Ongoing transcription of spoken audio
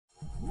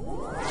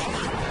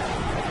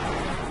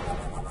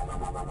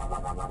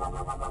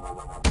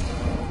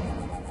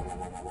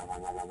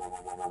To the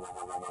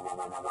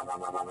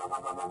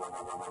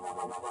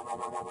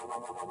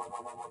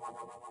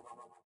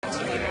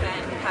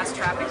internet and pass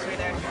traffic through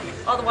there.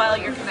 All the while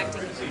you're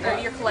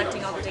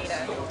collecting all the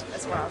data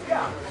as well.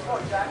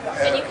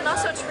 And you can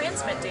also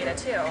transmit data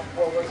too.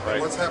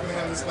 What's happening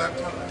on this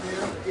laptop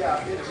here?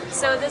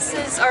 So this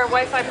is our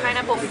Wi-Fi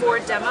Pineapple 4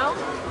 demo.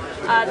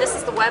 This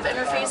is the web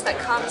interface that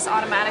comes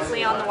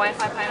automatically on the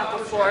Wi-Fi Pineapple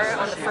 4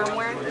 on the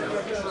firmware.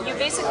 You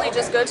basically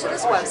just go to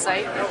this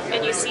website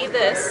and you see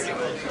this.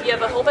 You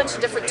have a whole bunch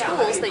of different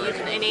tools that you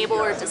can enable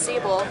or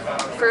disable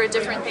for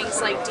different things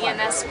like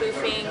DNS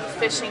spoofing,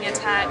 phishing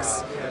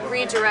attacks,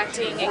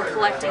 redirecting and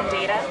collecting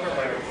data.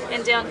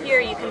 And down here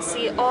you can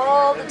see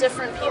all the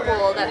different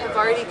people that have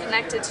already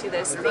connected to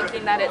this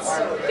thinking that it's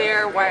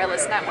their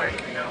wireless network.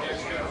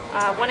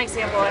 One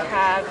example I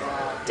have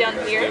down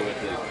here,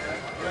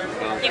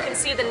 you can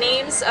see the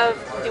names of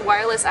the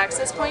wireless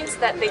access points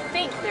that they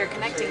think they're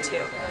connecting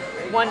to.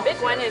 One big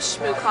one is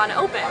ShmooCon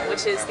Open,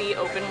 which is the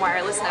open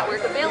wireless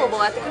network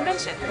available at the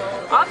convention.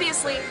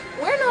 Obviously,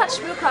 we're not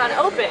ShmooCon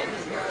Open,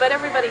 but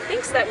everybody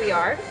thinks that we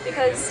are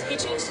because he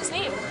changed his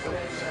name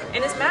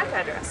and his MAC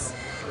address.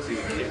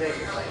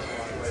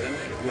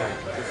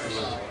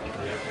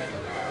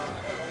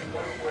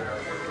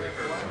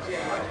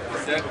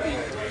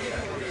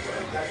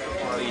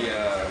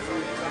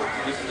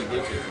 This is the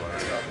Bluetooth one.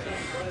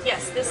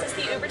 Yes, this is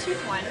the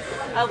Ubertooth one.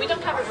 We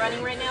don't have it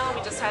running right now,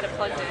 we just had it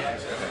plugged in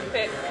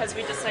because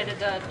we decided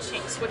to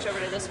switch over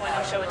to this one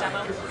and show a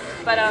demo.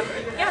 But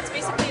yeah, it's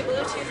basically a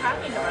Bluetooth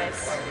hacking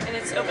device, and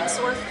it's open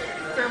source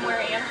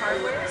firmware and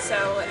hardware,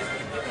 so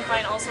you can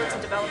find all sorts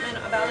of development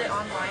about it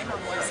online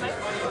on the website.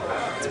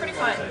 It's pretty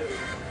fun.